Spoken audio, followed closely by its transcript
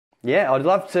Yeah, I'd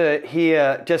love to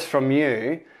hear just from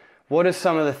you, what are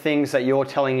some of the things that you're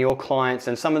telling your clients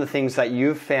and some of the things that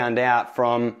you've found out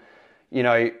from,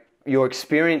 your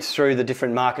experience through the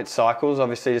different market cycles?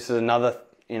 Obviously, this is another,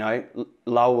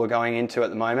 lull we're going into at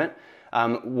the moment.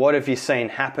 What have you seen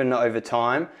happen over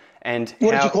time? And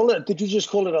what did you call it? Did you just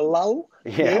call it a lull?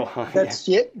 Yeah, that's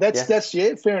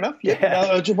fair enough. Yeah, yeah.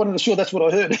 No, I just wanted to sure that's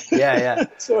what I heard. Yeah.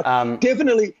 So,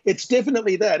 it's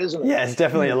definitely that, isn't it? Yeah, it's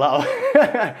definitely a lull.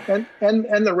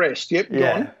 and the rest. Yep. Go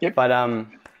on. Yep. But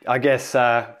I guess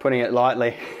putting it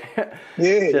lightly.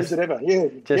 Is it ever? Yeah.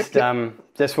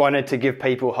 Just wanted to give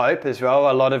people hope as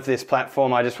well. A lot of this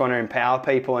platform, I just want to empower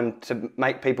people and to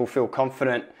make people feel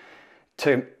confident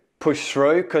to push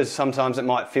through, because sometimes it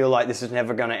might feel like this is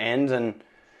never going to end, and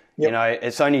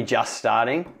it's only just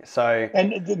starting. So,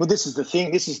 this is the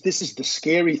thing. This is the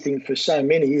scary thing for so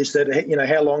many, is that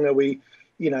how long are we?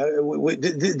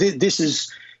 This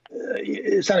is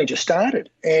it's only just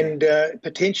started, and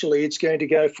potentially it's going to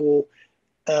go for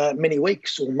many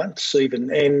weeks or months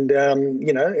even, and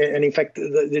and in fact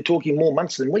they're talking more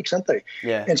months than weeks, aren't they?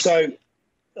 Yeah. And so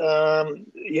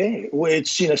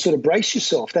it's sort of brace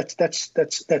yourself. That's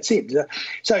it.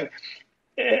 So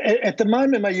at the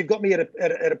moment, mate, you've got me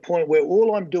at a point where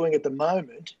all I'm doing at the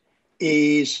moment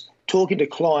is talking to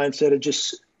clients that are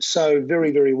just so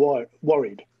very, very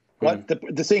worried. Right.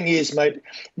 The thing is, mate,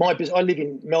 I live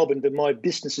in Melbourne, but my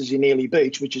business is in Airlie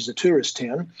Beach, which is a tourist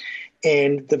town,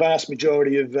 and the vast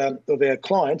majority of our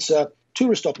clients are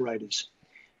tourist operators.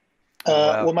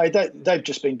 Wow. Well, mate, they've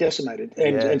just been decimated,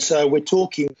 and so we're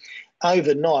talking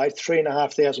overnight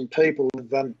 3,500 people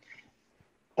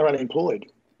are unemployed.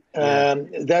 Yeah.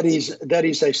 That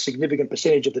is a significant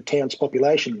percentage of the town's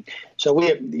population. So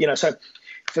so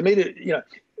for me to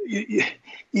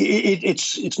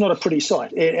it's not a pretty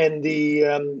sight, and the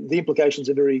implications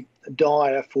are very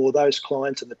dire for those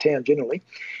clients and the town generally.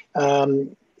 So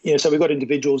we've got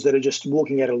individuals that are just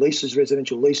walking out of leases,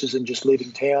 residential leases, and just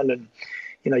leaving town. And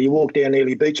you walk down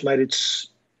Airlie Beach, mate. It's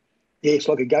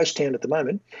like a ghost town at the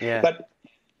moment. Yeah. But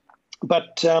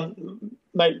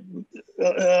mate,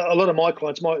 a lot of my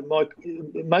clients,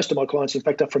 most of my clients, in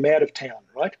fact, are from out of town,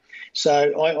 right?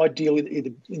 So I deal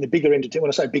in the bigger end of town. When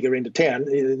I say bigger end of town,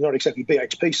 not exactly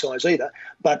BHP size either,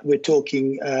 but we're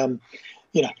talking,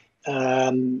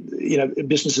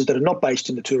 businesses that are not based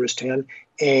in the tourist town,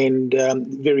 and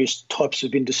various types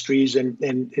of industries, and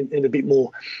a bit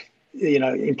more,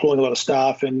 employing a lot of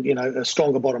staff, and a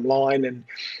stronger bottom line, and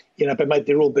but mate,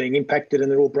 they're all being impacted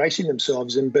and they're all bracing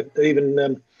themselves. But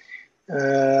even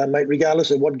mate,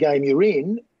 regardless of what game you're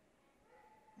in,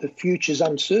 the future's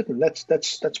uncertain.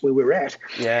 That's where we're at.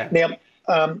 Yeah. Now,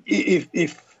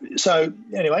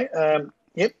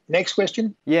 next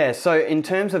question. Yeah. So in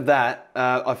terms of that,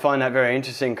 I find that very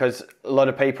interesting, because a lot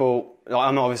of people,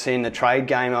 I'm obviously in the trade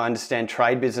game. I understand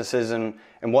trade businesses and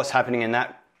what's happening in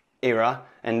that era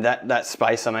and that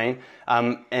space. I mean,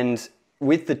 and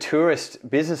with the tourist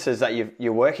businesses that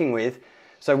you're working with.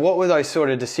 So what were those sort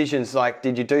of decisions like?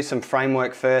 Did you do some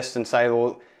framework first and say,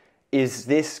 well, if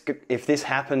this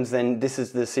happens, then this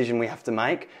is the decision we have to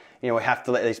make? We have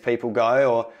to let these people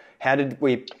go, or how did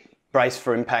we brace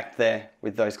for impact there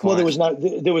with those clients? Well,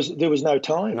 there was no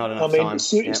time. Not enough time.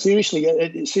 Seriously,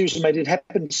 mate, it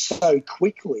happened so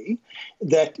quickly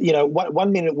that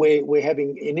one minute we're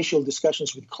having initial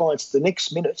discussions with clients, the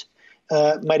next minute,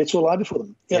 mate, it's all over for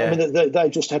them. Yeah. I mean, they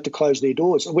just have to close their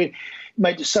doors.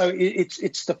 Mate, so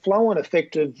it's the flow-on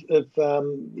effect of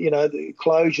the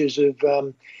closures of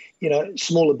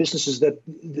smaller businesses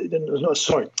not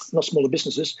smaller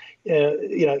businesses.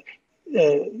 The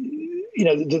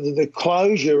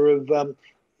closure of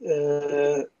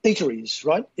eateries,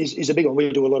 right, is a big one. We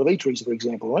do a lot of eateries, for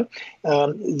example, right?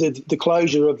 The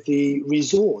closure of the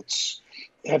resorts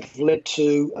have led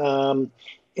to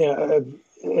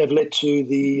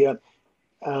the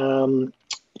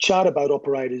charter boat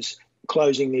operators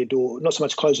closing their door. Not so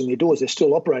much closing their doors; they're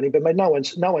still operating, but mate, no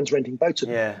one's renting boats.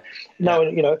 You've got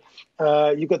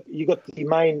the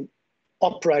main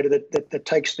operator that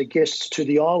takes the guests to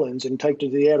the islands and take to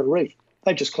the outer reef.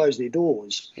 They just close their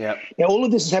doors. Yeah. Now all of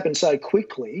this has happened so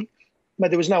quickly, mate,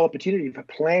 there was no opportunity for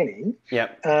planning. Yeah.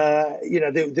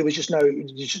 There was just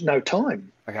no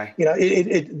time. Okay.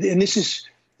 And this is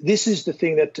the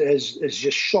thing that has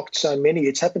just shocked so many.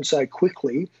 It's happened so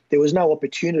quickly. There was no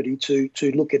opportunity to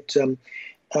look at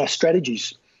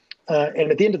strategies.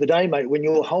 And at the end of the day, mate, when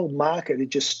your whole market, it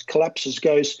just collapses,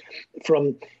 goes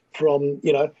from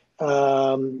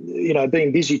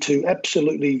being busy to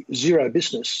absolutely zero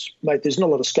business, mate, there's not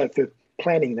a lot of scope for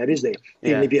planning that, is there? Yeah.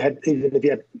 Even if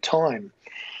you had time.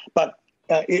 But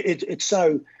it's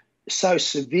so so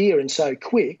severe and so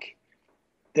quick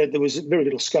that there was very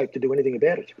little scope to do anything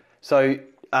about it. So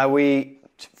are we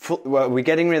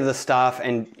getting rid of the staff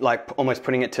and like almost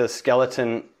putting it to a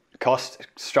skeleton cost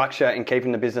structure and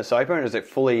keeping the business open, or is it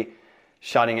fully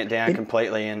shutting it down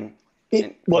completely?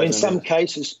 Well, in some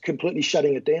cases, completely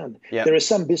shutting it down. Yep. There are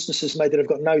some businesses, mate, that have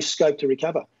got no scope to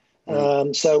recover.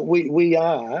 So we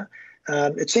are.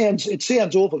 It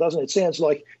sounds awful, doesn't it? It sounds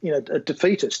like a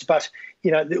defeatist, but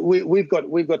we've got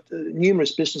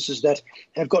numerous businesses that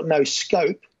have got no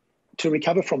scope to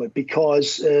recover from it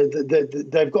because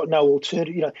they've got no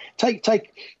alternative.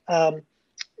 Take a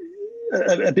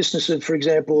business of, for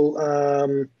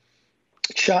example,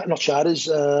 not charters,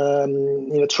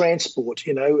 transport,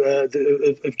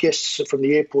 of guests from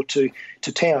the airport to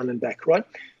town and back, right?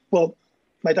 Well,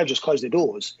 mate, they've just closed their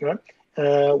doors, right?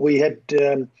 We had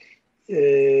those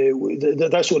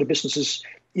sort of businesses,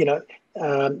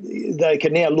 they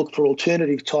can now look for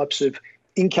alternative types of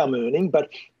income earning, but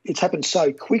it's happened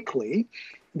so quickly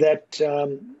that,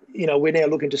 we're now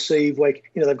looking to see if,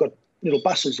 they've got little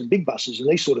buses and big buses and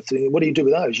these sort of things. What do you do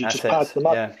with those? You assets, just park them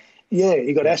up. Yeah,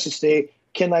 you've got assets there.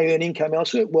 Can they earn income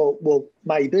elsewhere? Well,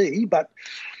 maybe, but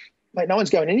mate, no one's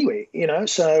going anywhere,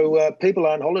 So people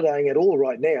aren't holidaying at all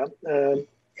right now,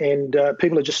 and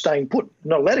people are just staying put,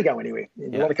 not allowed to go anywhere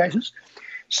in a lot of cases.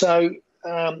 So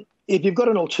if you've got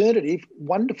an alternative,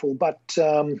 wonderful. But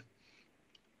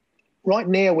right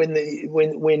now, when there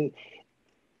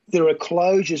are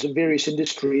closures of various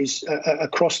industries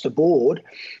across the board,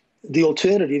 the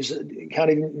alternatives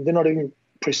they're not even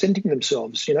presenting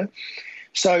themselves,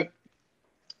 So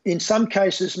in some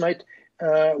cases, mate,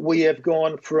 we have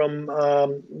gone from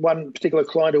one particular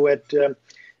client who had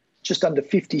just under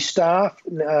 50 staff.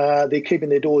 They're keeping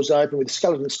their doors open with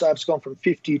skeleton staff. It's gone from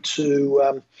 50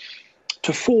 to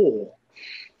 4,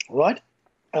 right?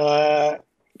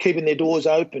 Keeping their doors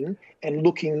open and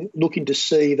looking to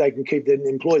see if they can keep them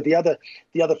employed. The other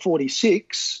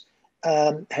 46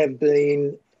 have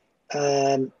been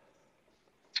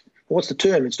what's the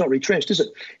term? It's not retrenched, is it?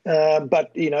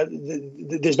 But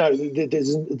there's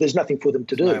nothing for them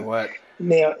to do. No work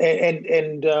now,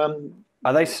 and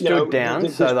are they stood down?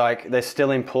 So they're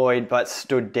still employed but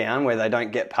stood down where they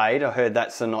don't get paid. I heard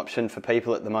that's an option for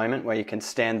people at the moment where you can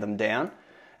stand them down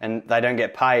and they don't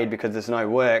get paid because there's no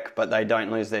work, but they don't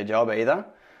lose their job either.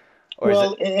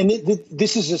 Or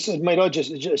this is mate. I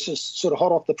just sort of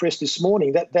hot off the press this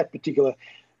morning that particular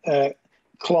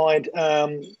client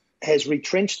has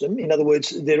retrenched them. In other words,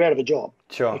 they're out of a job.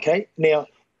 Sure. Okay. Now,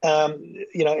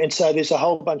 and so there's a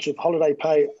whole bunch of holiday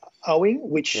pay owing,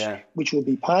 which will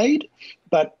be paid,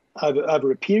 but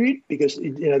over a period because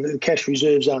the cash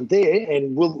reserves aren't there,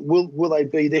 and will they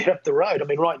be there up the road? I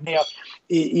mean, right now,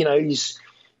 he's.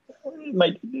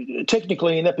 Mate,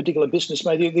 technically in that particular business,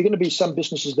 mate, there are going to be some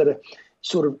businesses that are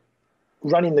sort of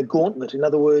running the gauntlet. In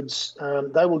other words,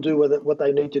 they will do what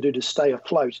they need to do to stay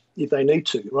afloat if they need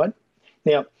to, right?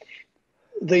 Now,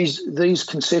 these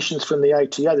concessions from the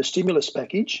ATO, the stimulus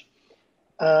package,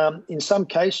 in some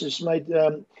cases, mate,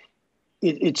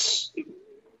 it's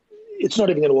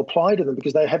not even going to apply to them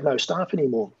because they have no staff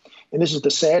anymore. And this is the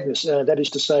sadness. That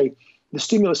is to say, the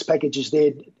stimulus package is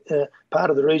there. Part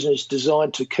of the reason is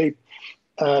designed to keep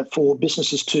for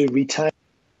businesses to retain.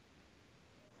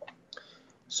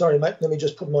 Sorry, mate. Let me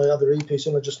just put my other earpiece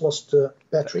in. I just lost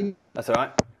battery. That's all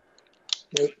right.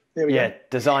 There we go. Yeah,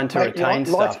 designed to retain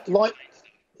stuff.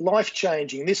 Life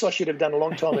changing. This I should have done a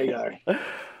long time ago.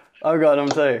 I've got them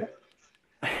too.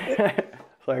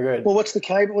 So good. Well, what's the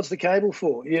cable? What's the cable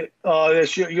for? You're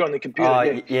on the computer.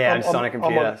 I'm just on a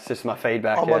computer. It's just my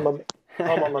feedback. I'm on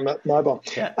my mobile.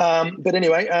 Yeah. But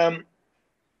anyway,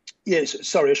 yes.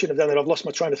 Sorry, I shouldn't have done that. I've lost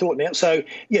my train of thought now. So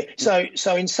yeah.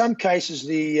 So in some cases,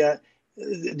 the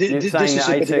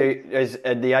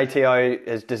ATO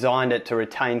has designed it to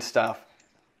retain stuff.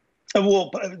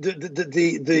 Well,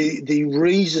 the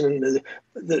reason,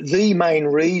 the main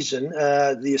reason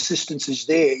the assistance is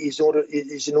there is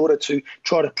in order to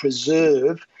try to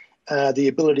preserve the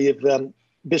ability of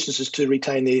businesses to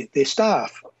retain their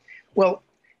staff. Well,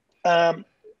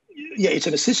 it's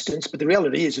an assistance, but the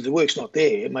reality is if the work's not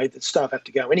there, mate, the staff have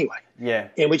to go anyway. Yeah.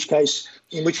 In which case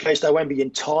they won't be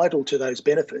entitled to those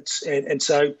benefits, and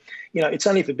so it's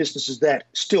only for businesses that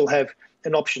still have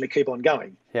an option to keep on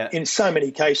going. Yeah. In so many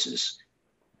cases,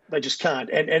 they just can't.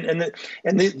 And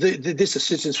this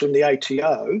assistance from the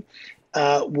ATO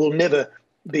will never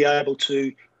be able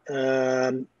to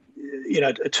turn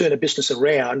a business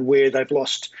around where they've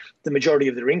lost the majority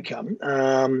of their income.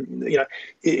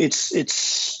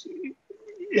 It's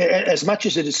as much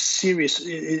as it is serious,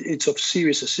 it's of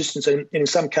serious assistance, and in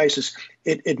some cases,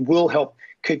 it will help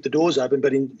keep the doors open,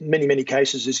 but in many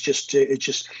cases, it's just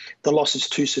the loss is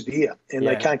too severe, and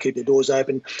they can't keep the doors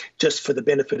open just for the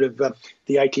benefit of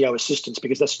the ATO assistance,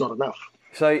 because that's not enough.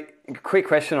 So, quick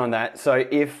question on that. So,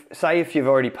 if you've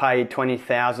already paid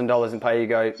 $20,000 in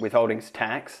pay-you-go withholdings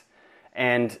tax,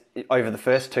 and over the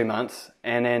first 2 months,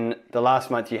 and then the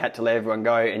last month you had to let everyone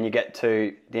go, and you get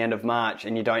to the end of March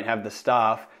and you don't have the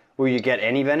staff, will you get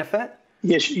any benefit?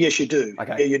 Yes, you do.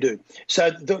 Okay. Yeah, you do. So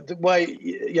the way,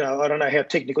 I don't know how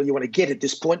technical you want to get at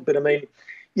this point, but I mean,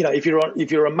 if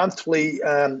you're a monthly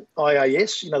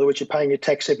IAS, in other words, you're paying your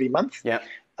tax every month. Yeah.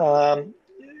 So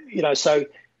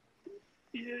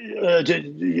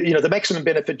the maximum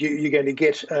benefit you're going to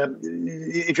get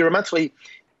if you're a monthly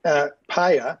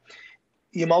payer,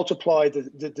 you multiply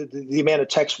the amount of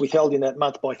tax withheld in that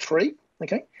month by 3.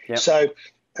 Okay. Yep. So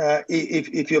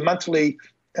if your monthly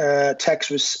tax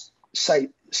was, say,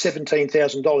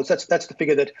 $17,000, that's the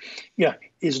figure that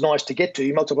is nice to get to.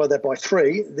 You multiply that by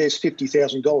 3, there's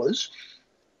 $50,000.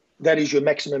 That is your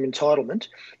maximum entitlement.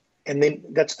 And then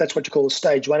that's what you call a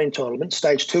stage 1 entitlement.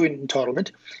 Stage 2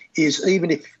 entitlement is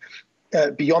even if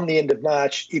beyond the end of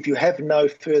March, if you have no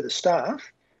further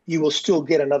staff, you will still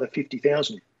get another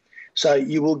 $50,000. So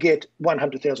you will get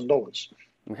 $100,000.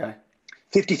 Okay.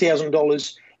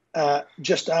 $50,000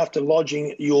 just after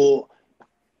lodging your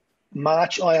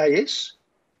March IAS,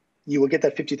 you will get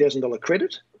that $50,000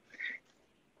 credit.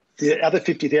 The other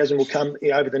 $50,000 will come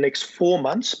over the next 4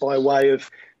 months by way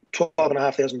of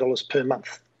 $12,500 per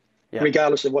month,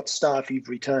 regardless of what staff you've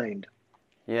retained.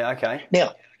 Yeah, okay.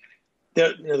 Now,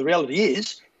 the reality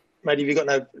is, maybe if you've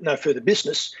got no further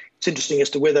business, it's interesting as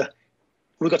to whether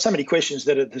we've got so many questions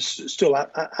that are still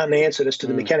unanswered as to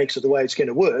the mechanics of the way it's going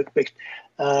to work. But,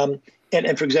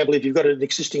 and for example, if you've got an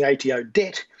existing ATO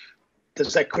debt,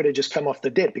 does that credit just come off the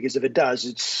debt? Because if it does,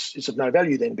 it's of no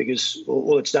value then, because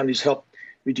all it's done is help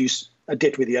reduce a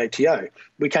debt with the ATO.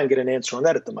 We can't get an answer on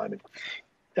that at the moment.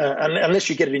 Unless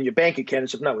you get it in your bank account,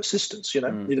 it's of no assistance.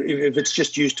 If it's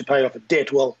just used to pay off a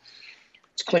debt, well,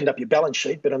 it's cleaned up your balance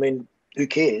sheet, but I mean, who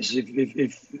cares if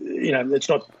it's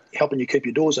not helping you keep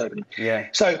your doors open? Yeah.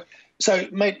 So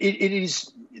mate, it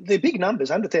is, they're big numbers.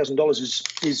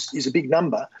 $100,000 is a big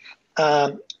number,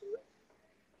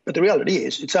 but the reality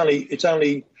is it's only it's not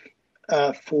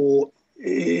going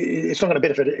to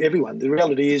benefit everyone. The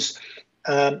reality is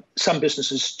some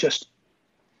businesses just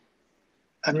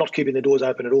are not keeping their doors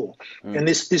open at all, and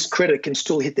this credit can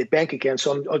still hit their bank account.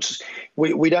 So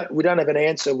we don't have an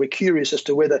answer. We're curious as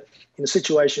to whether in a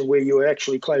situation where you are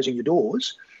actually closing your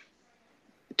doors,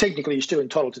 technically you're still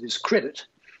entitled to this credit,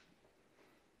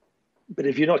 but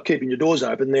if you're not keeping your doors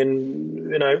open,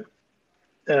 then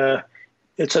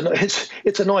it's a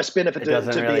nice benefit to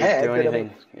really be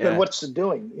had. But what's it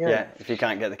doing? Yeah, if you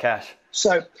can't get the cash.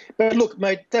 So, but look,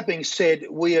 mate. That being said,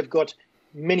 we have got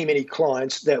many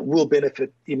clients that will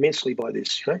benefit immensely by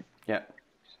this. Yeah.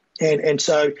 And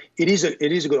so it is a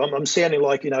good. I'm sounding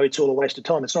like it's all a waste of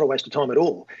time. It's not a waste of time at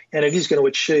all, and it is going to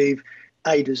achieve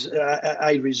a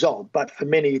result. But for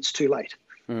many, it's too late.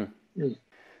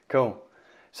 Cool.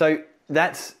 So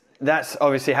that's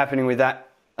obviously happening with that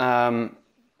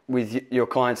with your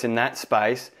clients in that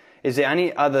space. Is there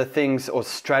any other things or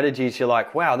strategies you're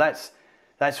like, wow, that's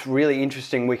really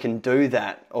interesting, we can do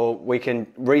that, or we can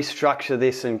restructure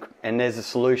this and there's a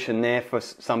solution there for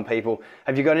some people?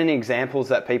 Have you got any examples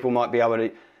that people might be able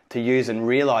to use and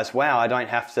realise, wow, I don't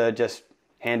have to just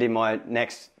hand in my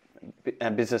next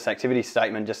business activity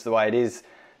statement just the way it is?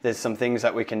 There's some things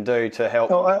that we can do to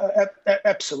help. Oh,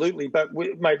 absolutely. But,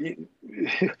 mate,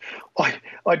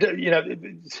 I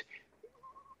do,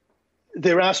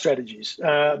 there are strategies.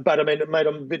 But, I mean, mate,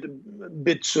 I'm a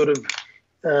bit sort of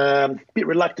bit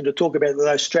reluctant to talk about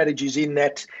those strategies in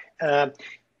that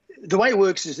the way it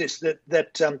works is this,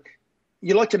 that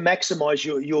you like to maximise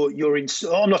your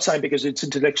I'm not saying because it's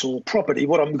intellectual property.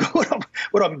 What I'm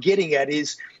getting at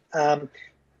is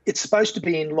it's supposed to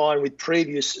be in line with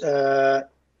previous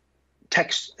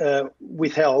tax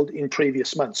withheld in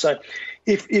previous months. So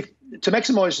if to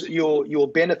maximise your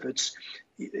benefits,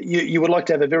 you would like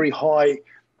to have a very high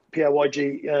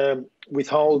PAYG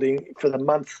withholding for the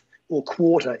month or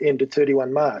quarter ended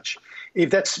 31 March.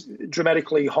 If that's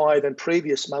dramatically higher than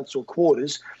previous months or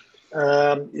quarters,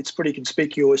 it's pretty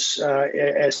conspicuous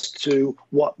as to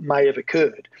what may have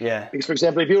occurred. Yeah. Because, for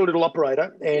example, if you're a little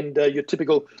operator and your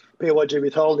typical PAYG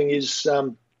withholding is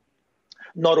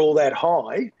not all that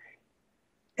high,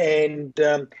 and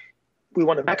we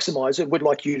want to maximise it, we'd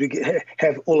like you to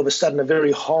have all of a sudden a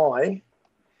very high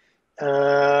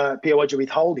PAYG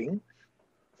withholding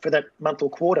for that month or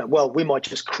quarter? Well, we might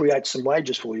just create some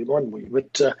wages for you, mightn't we?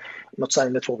 But I'm not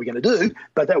saying that's what we're going to do,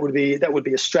 but that would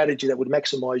be a strategy that would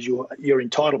maximise your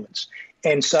entitlements.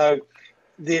 And so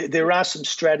there are some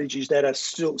strategies that are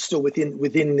still within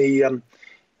the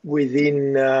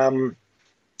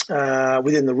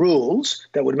rules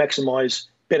that would maximise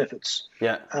benefits.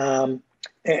 Yeah.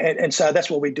 And so that's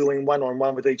what we're doing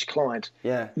one-on-one with each client.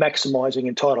 Yeah.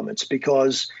 Maximising entitlements,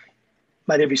 because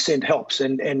mate, every cent helps.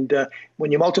 And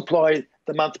when you multiply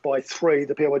the month by 3,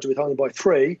 the PAYG withholding by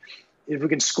 3, if we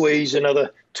can squeeze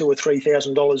another $2,000 or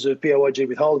 $3,000 of PAYG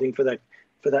withholding for that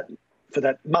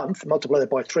month, multiply that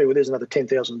by 3, well, there's another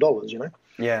 $10,000. You know.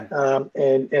 Yeah.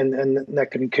 And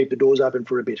that can keep the doors open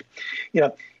for a bit. You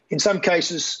know, in some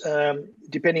cases,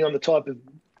 depending on the type of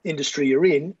industry you're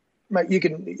in, mate, you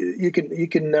can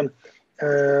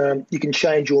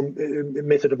change your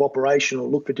method of operation or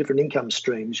look for different income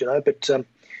streams, you know. But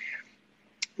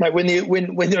mate,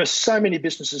 when there are so many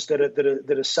businesses that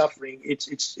are suffering,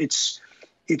 it's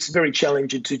very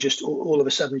challenging to just all of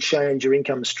a sudden change your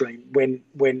income stream when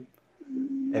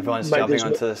everyone's jumping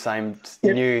onto the same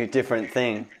new different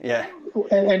thing. Yeah.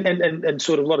 And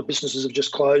sort of a lot of businesses have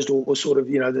just closed or sort of,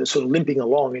 you know, they're sort of limping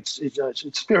along. It's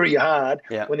very hard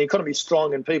when the economy is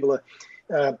strong and people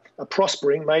are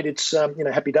prospering, mate. It's you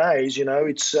know, happy days. You know,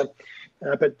 it's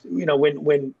but you know,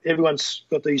 when everyone's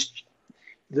got these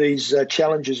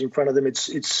challenges in front of them,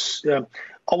 it's I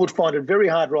would find it very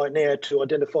hard right now to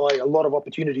identify a lot of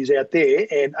opportunities out there,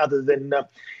 and other than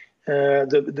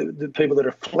the people that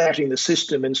are flouting the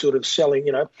system and sort of selling,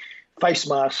 you know, face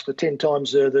masks for 10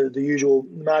 times the usual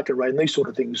market rate and these sort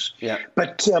of things. Yeah.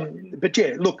 But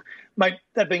yeah, look, mate,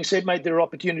 that being said, mate, there are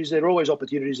opportunities. There are always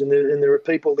opportunities, and there are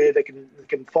people there that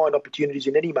can find opportunities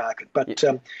in any market. But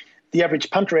the average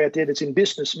punter out there that's in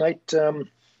business, mate,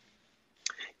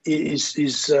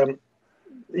 is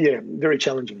very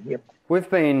challenging. Yeah. We've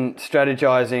been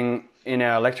strategizing in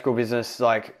our electrical business,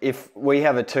 like if we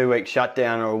have a 2-week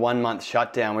shutdown or a 1-month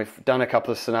shutdown, we've done a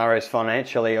couple of scenarios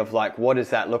financially of like, what does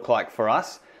that look like for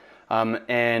us?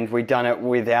 And we've done it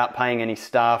without paying any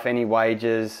staff, any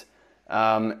wages,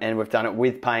 and we've done it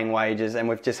with paying wages, and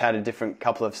we've just had a different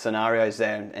couple of scenarios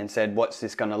there and said, what's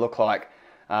this going to look like?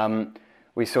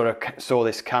 We sort of saw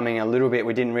this coming a little bit.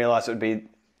 We didn't realise it would be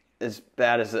as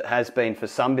bad as it has been for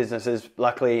some businesses.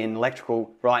 Luckily in electrical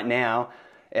right now,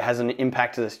 it hasn't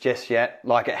impacted us just yet,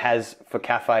 like it has for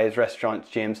cafes, restaurants,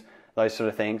 gyms, those sort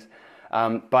of things.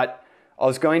 But I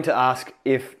was going to ask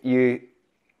if you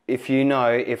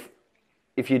know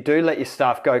if you do let your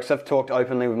staff go, because I've talked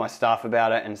openly with my staff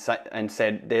about it and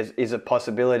said there is a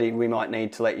possibility we might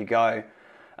need to let you go.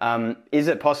 Is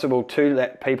it possible to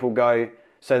let people go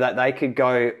so that they could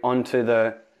go onto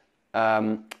the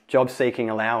job seeking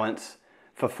allowance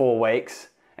for 4 weeks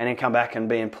and then come back and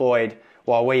be employed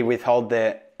while we withhold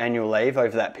their annual leave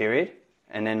over that period,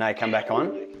 and then they come back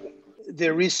on?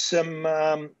 There is some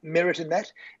merit in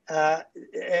that.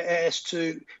 As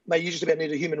to, mate, you just about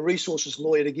need a human resources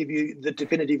lawyer to give you the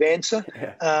definitive answer.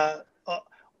 Yeah.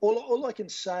 All I can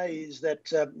say is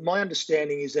that my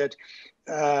understanding is that,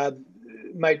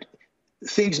 mate,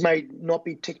 things may not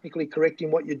be technically correct in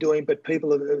what you're doing, but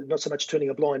people are not so much turning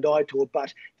a blind eye to it,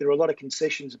 but there are a lot of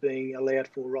concessions being allowed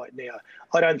for right now.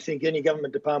 I don't think any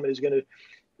government department is going to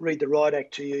read the Right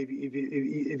Act to you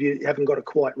if you haven't got it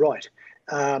quite right.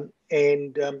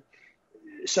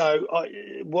 So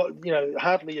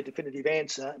hardly a definitive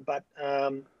answer, but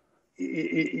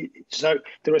so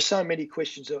there are so many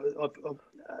questions of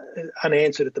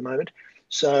unanswered at the moment.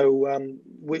 So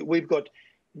we've got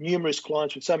numerous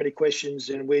clients with so many questions,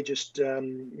 and we're just,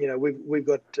 we've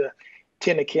got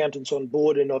 10 accountants on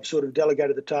board, and I've sort of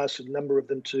delegated the task of a number of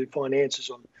them to find answers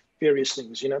on various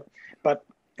things, you know. But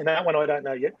in that one, I don't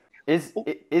know yet. Is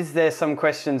there some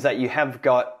questions that you have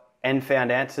got and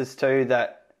found answers to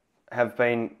that have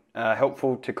been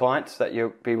helpful to clients that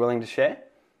you'll be willing to share?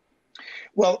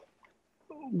 Well,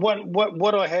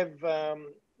 what I have,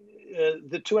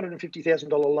 the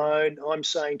 $250,000 loan, I'm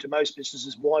saying to most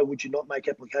businesses, why would you not make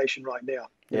application right now?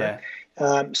 Yeah.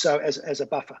 So as a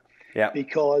buffer,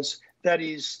 because that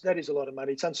is a lot of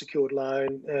money. It's unsecured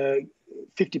loan.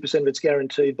 50% of it's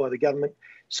guaranteed by the government.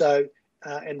 So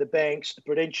and the banks, the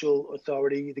Prudential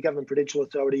Authority, the Government Prudential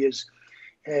Authority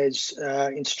has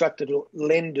instructed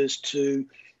lenders to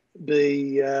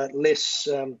be less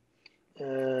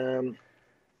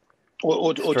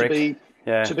or to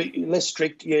be less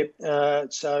strict,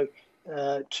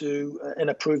 and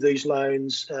approve these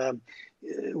loans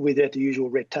without the usual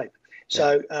red tape.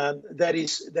 So that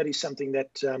is something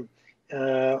that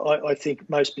I think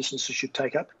most businesses should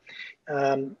take up.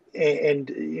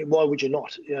 and why would you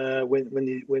not when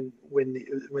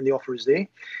the offer is there?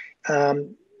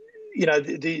 The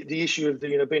issue of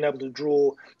being able to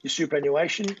draw your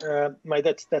superannuation,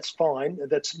 mate, that's fine.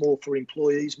 That's more for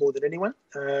employees more than anyone.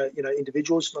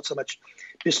 Individuals, not so much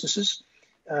businesses.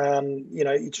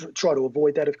 You try to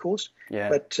avoid that, of course. Yeah.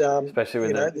 But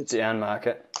especially with the down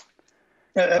market.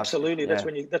 Absolutely.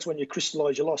 Yeah. That's when you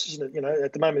crystallise your loss, isn't it?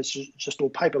 At the moment it's just all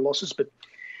paper losses, but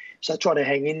so try to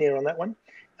hang in there on that one.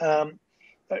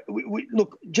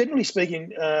 Look, generally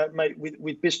speaking, mate,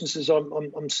 with businesses,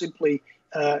 I'm simply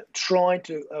trying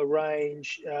to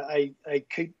arrange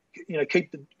keep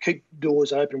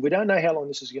doors open. We don't know how long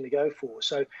this is going to go for.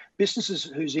 So businesses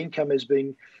whose income has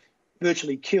been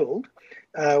virtually killed,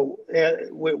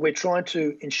 we're trying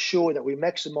to ensure that we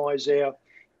maximise our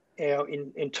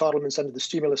entitlements under the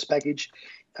stimulus package,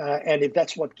 and if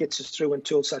that's what gets us through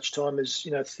until such time as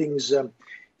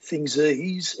things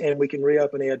ease and we can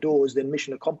reopen our doors, then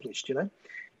mission accomplished. In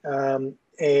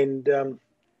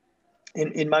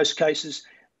most cases,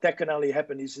 that can only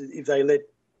happen is if they let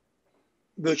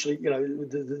virtually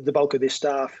the bulk of their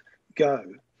staff go,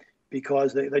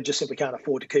 because they just simply can't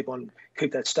afford to keep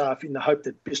that staff in the hope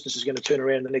that business is going to turn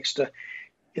around in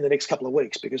the next couple of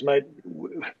weeks. Because, mate,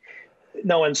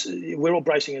 we're all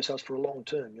bracing ourselves for a long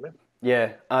term.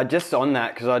 Yeah, just on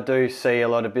that, because I do see a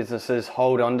lot of businesses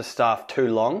hold on to staff too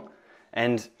long.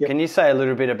 And Can you say a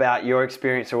little bit about your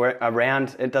experience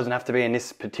around, it doesn't have to be in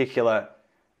this particular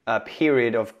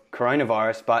period of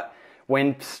coronavirus, but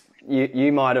when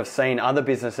you might have seen other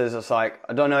businesses, it's like,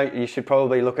 I don't know, you should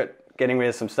probably look at getting rid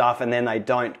of some staff, and then they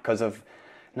don't because of,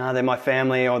 no, they're my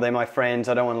family or they're my friends,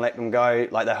 I don't want to let them go.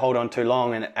 Like, they hold on too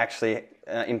long and it actually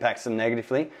impacts them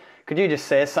negatively. Could you just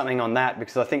say something on that?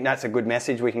 Because I think that's a good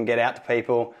message we can get out to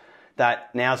people,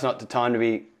 that now's not the time to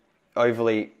be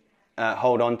overly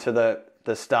hold on to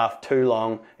the staff too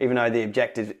long, even though the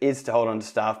objective is to hold on to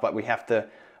staff, but we have to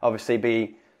obviously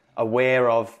be aware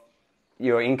of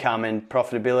your income and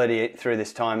profitability through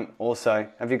this time also.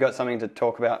 Have you got something to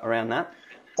talk about around that?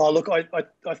 Oh, look, I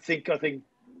think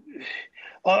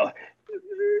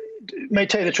may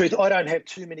tell you the truth, I don't have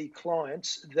too many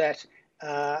clients that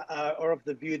are of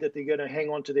the view that they're going to hang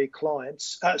on to their on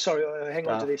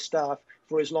to their staff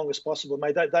for as long as possible.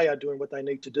 Mate, they are doing what they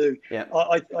need to do. Yeah.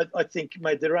 I think,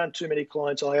 mate, there aren't too many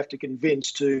clients I have to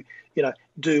convince to,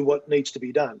 do what needs to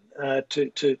be done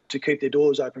to keep their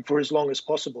doors open for as long as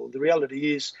possible. The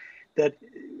reality is that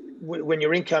when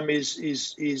your income is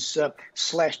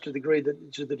slashed to the degree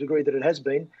that it has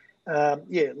been,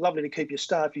 lovely to keep your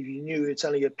staff if you knew it's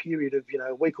only a period of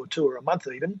a week or two or a month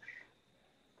even.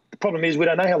 The problem is we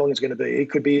don't know how long it's going to be. It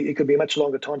could be a much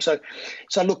longer time. So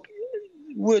look,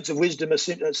 words of wisdom are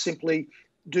simply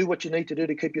do what you need to do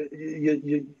to keep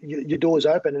your doors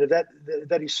open, and if that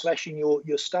is slashing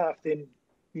your staff, then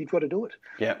you've got to do it.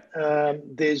 Yeah.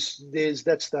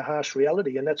 That's the harsh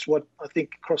reality, and that's what I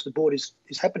think across the board is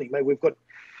happening. Mate, we've got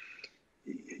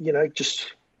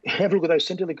just have a look at those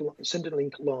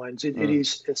Centrelink lines. It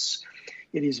is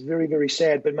very, very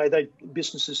sad. But mate,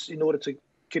 businesses, in order to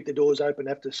keep their doors open,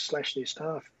 have to slash their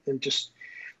staff, and just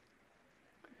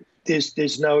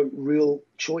there's no real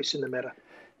choice in the matter.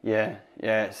 Yeah,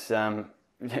 it's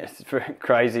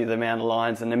crazy, the amount of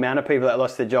lines and the amount of people that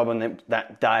lost their job on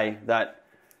that day that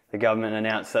the government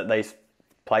announced that these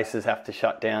places have to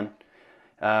shut down.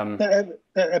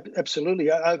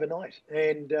 Absolutely, overnight.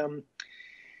 And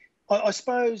I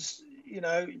suppose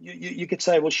you could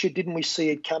say, well, shit, didn't we see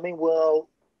it coming? Well,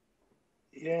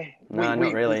 yeah. No,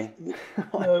 not really.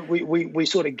 We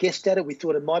sort of guessed at it. We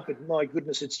thought it might, but my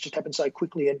goodness, it's just happened so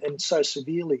quickly and so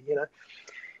severely,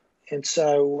 And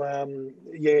so,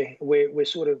 we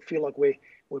sort of feel like we're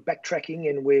backtracking,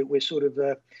 and we're sort of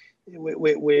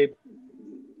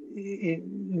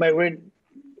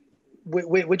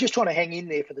we're just trying to hang in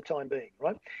there for the time being,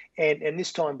 right? And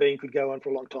this time being could go on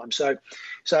for a long time. So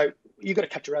you've got to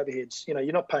cut your overheads.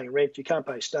 You're not paying rent, you can't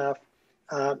pay staff.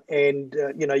 And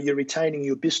you're retaining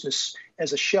your business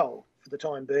as a shell for the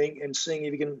time being, and seeing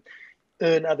if you can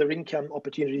earn other income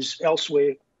opportunities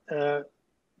elsewhere.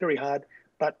 Very hard,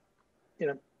 but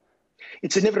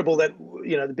it's inevitable that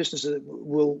the business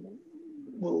will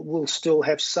still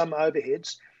have some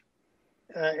overheads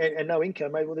and no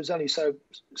income. Well, there's only so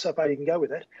far you can go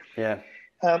with that. Yeah.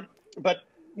 But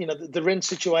the rent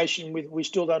situation, we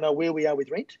still don't know where we are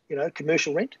with rent,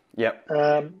 commercial rent. Yep.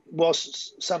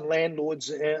 Whilst some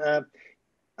landlords are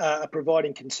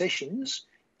providing concessions,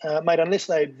 mate, unless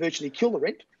they virtually kill the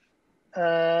rent.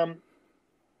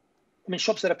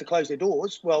 Shops that have to close their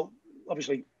doors, well,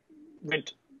 obviously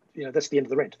rent, that's the end of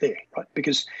the rent there, right?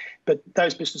 But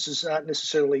those businesses aren't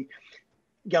necessarily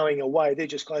going away. They're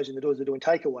just closing the doors. They're doing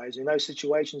takeaways. In those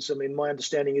situations, I mean, my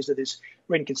understanding is that there's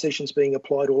rent concessions being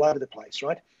applied all over the place,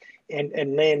 right?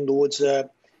 And landlords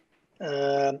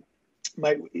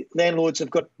landlords have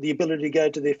got the ability to go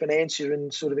to their financier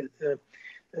and sort of,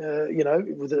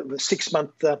 with a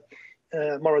 6-month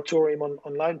moratorium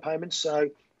on loan payments. So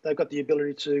they've got the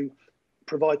ability to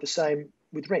provide the same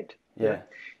with rent. Yeah.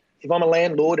 If I'm a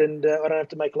landlord and I don't have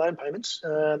to make loan payments,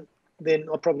 then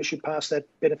I probably should pass that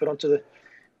benefit on to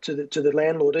the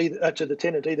landlord, either to the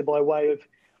tenant, either by way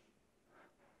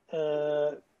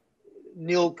of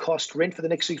nil cost rent for the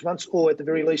next 6 months, or at the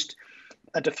very least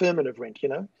a deferment of rent.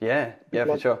 Yeah,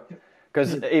 for sure.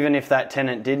 Because even if that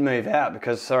tenant did move out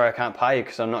because, sorry, I can't pay you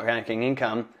because I'm not getting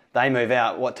income, they move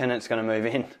out, what tenant's going to move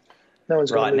in? No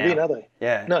one's going to move in, are they?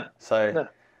 Yeah. No. So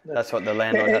that's what the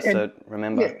landlord has to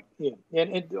remember. Yeah.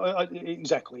 And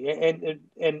exactly.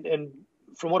 And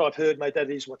from what I've heard, mate, that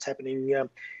is what's happening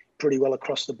pretty well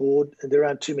across the board. And there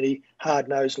aren't too many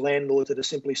hard-nosed landlords that are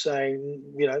simply saying,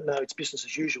 no, it's business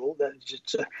as usual.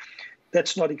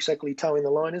 That's not exactly towing the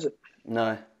line, is it?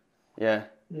 No. Yeah.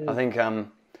 I think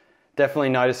definitely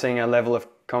noticing a level of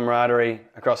camaraderie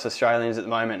across Australians at the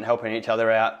moment and helping each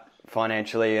other out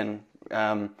financially and,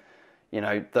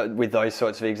 with those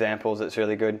sorts of examples, it's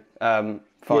really good.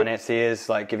 Financiers,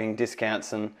 like giving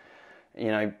discounts and,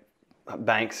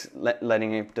 banks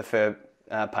letting you defer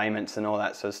payments and all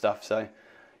that sort of stuff. So,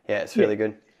 yeah, it's really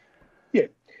good. Yeah.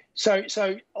 So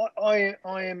I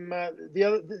am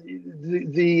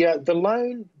the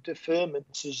loan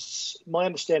deferments is, my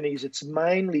understanding is it's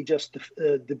mainly just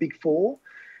the big four,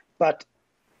 but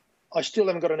I still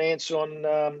haven't got an answer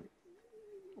on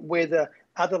whether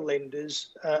other lenders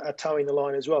are towing the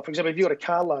line as well. For example, if you've got a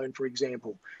car loan, for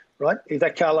example, right? If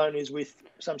that car loan is with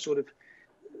some sort of,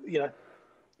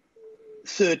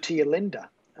 third tier lender,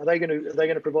 are they going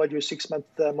to provide you a 6-month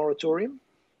moratorium?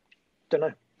 Don't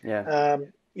know. Yeah.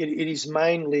 It is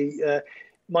mainly,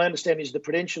 my understanding is the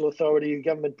Prudential Authority,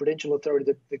 government Prudential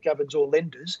Authority that governs all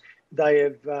lenders, they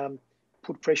have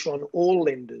put pressure on all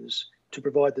lenders to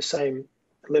provide the same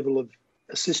level of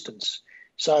assistance.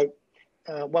 So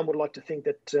one would like to think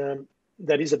that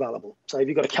that is available. So if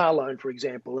you've got a car loan, for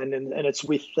example, and it's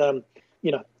with,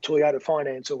 Toyota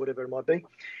Finance or whatever it might be,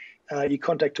 you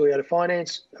contact Toyota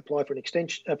Finance, apply for an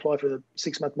extension, apply for the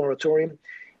 6-month moratorium.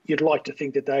 You'd like to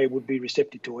think that they would be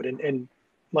receptive to it. And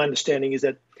my understanding is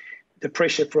that the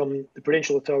pressure from the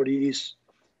Prudential Authority is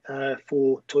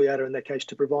for Toyota in that case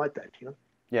to provide that,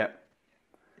 Yeah.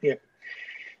 Yeah.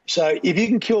 So if you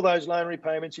can kill those loan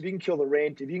repayments, if you can kill the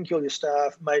rent, if you can kill your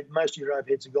staff, mate, most of your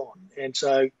overheads are gone. And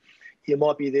so you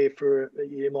might be there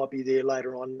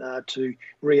later on to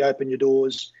reopen your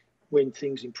doors when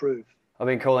things improve. I've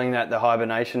been calling that the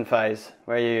hibernation phase,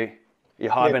 where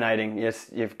you're hibernating. Yep. Yes,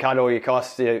 you've cut all your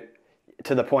costs to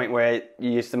the point where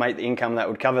you used to make the income that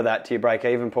would cover that to your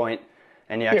break-even point,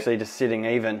 and you're actually just sitting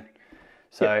even.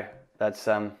 So that's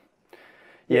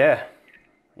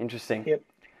interesting. Yep.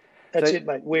 That's it,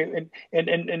 mate.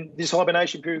 And this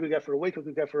hibernation period could go for a week or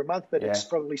could go for a month, but it's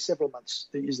probably several months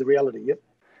is the reality. Yep.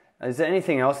 Is there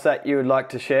anything else that you would like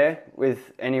to share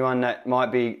with anyone that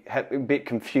might be a bit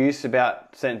confused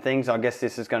about certain things? I guess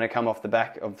this is going to come off the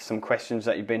back of some questions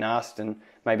that you've been asked and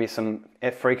maybe some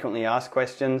frequently asked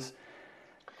questions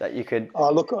that you could...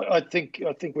 Look, I think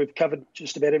we've covered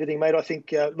just about everything, mate. I think,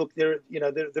 there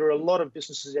are a lot of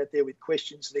businesses out there with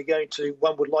questions.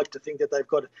 One would like to think that they've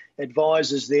got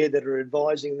advisors there that are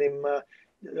advising them.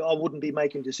 I wouldn't be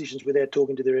making decisions without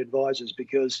talking to their advisors,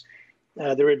 because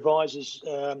their advisors,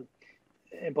 and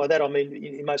by that I mean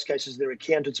in most cases they're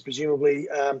accountants, presumably.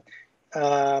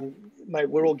 Mate,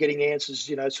 we're all getting answers.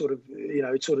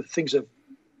 Things are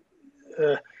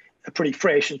pretty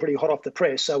fresh and pretty hot off the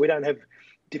press. So we don't have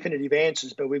definitive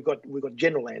answers, but we've got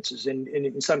general answers. And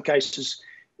in some cases,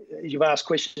 you've asked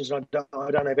questions and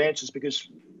I don't have answers because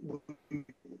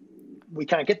we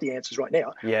can't get the answers right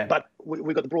now. Yeah. But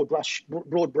we've got the broad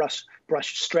brush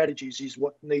strategies is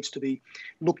what needs to be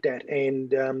looked at,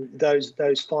 and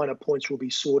those finer points will be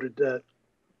sorted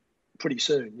pretty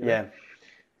soon. Yeah.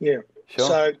 Yeah. Sure.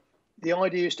 So the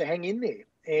idea is to hang in there,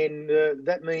 and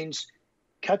that means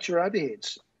cut your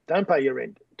overheads. Don't pay your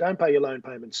rent. Don't pay your loan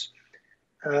payments.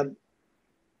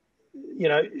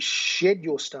 Shed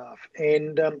your staff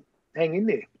and hang in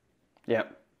there.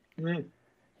 Yep.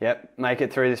 Yep. Make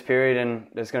it through this period, and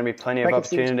there's going to be plenty of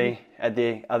opportunity at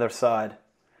the other side.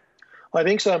 I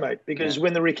think so, mate, because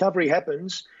when the recovery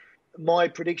happens, my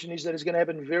prediction is that it's going to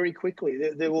happen very quickly.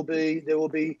 We will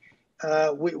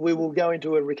go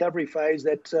into a recovery phase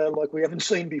that, like we haven't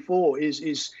seen before,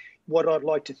 is what I'd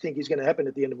like to think is going to happen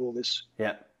at the end of all this.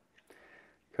 Yeah.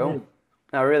 Cool.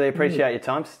 I really appreciate your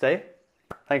time, Steve.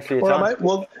 Thanks for your time. All right,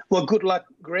 mate. Well, good luck,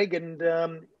 Greg, and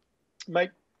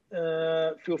mate,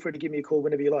 feel free to give me a call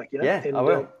whenever you like. Yeah, I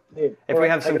will. If we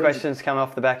have some questions come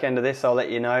off the back end of this, I'll let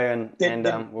you know, and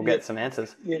we'll get some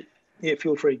answers. Yeah,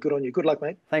 feel free. Good on you. Good luck,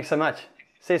 mate. Thanks so much.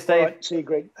 See you, Steve. All right, see you,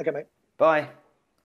 Greg. Okay, mate. Bye.